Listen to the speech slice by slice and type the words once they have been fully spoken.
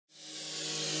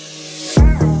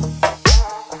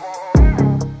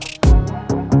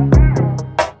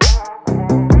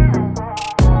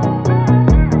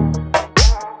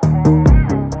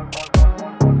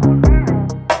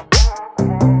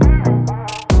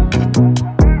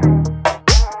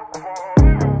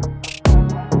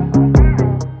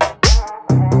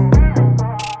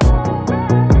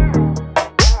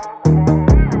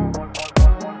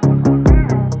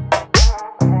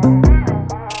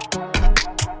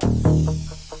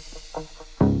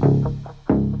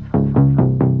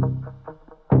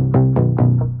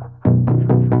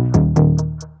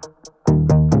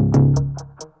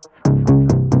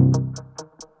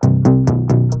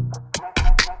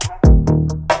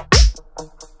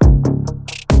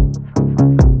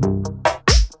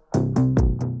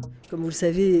le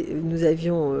savez, nous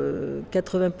avions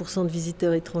 80% de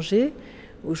visiteurs étrangers.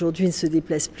 Aujourd'hui, ils ne se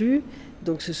déplacent plus.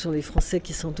 Donc ce sont les Français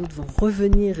qui sans doute vont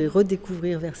revenir et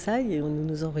redécouvrir Versailles, et nous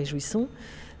nous en réjouissons.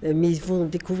 Mais ils vont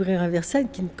découvrir un Versailles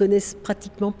qu'ils ne connaissent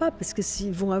pratiquement pas, parce que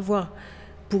s'ils vont avoir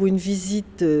pour une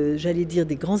visite, j'allais dire,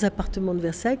 des grands appartements de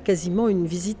Versailles, quasiment une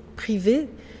visite privée,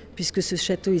 puisque ce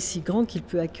château est si grand qu'il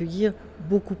peut accueillir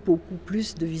beaucoup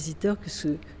plus de visiteurs que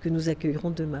ceux que nous accueillerons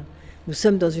demain. Nous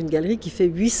sommes dans une galerie qui fait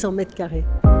 800 mètres carrés.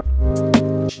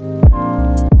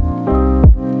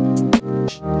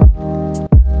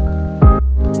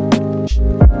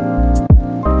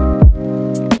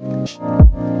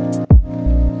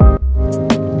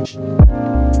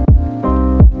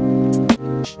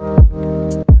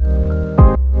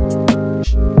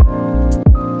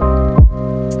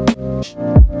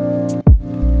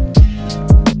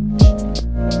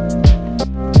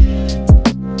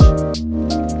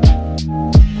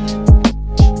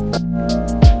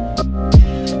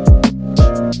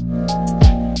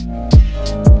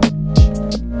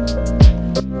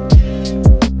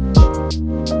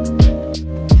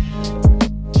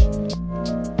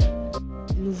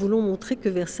 Que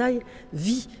Versailles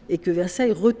vit et que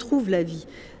Versailles retrouve la vie.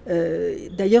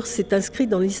 D'ailleurs, c'est inscrit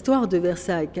dans l'histoire de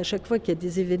Versailles qu'à chaque fois qu'il y a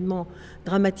des événements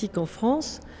dramatiques en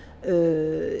France,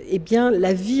 eh bien,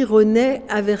 la vie renaît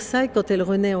à Versailles quand elle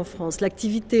renaît en France.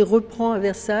 L'activité reprend à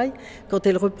Versailles quand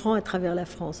elle reprend à travers la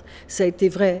France. Ça a été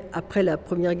vrai après la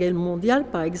Première Guerre mondiale,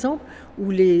 par exemple,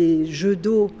 où les jeux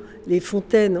d'eau, les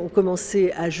fontaines ont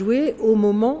commencé à jouer au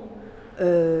moment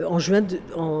en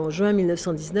juin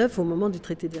 1919, au moment du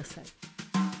traité de Versailles.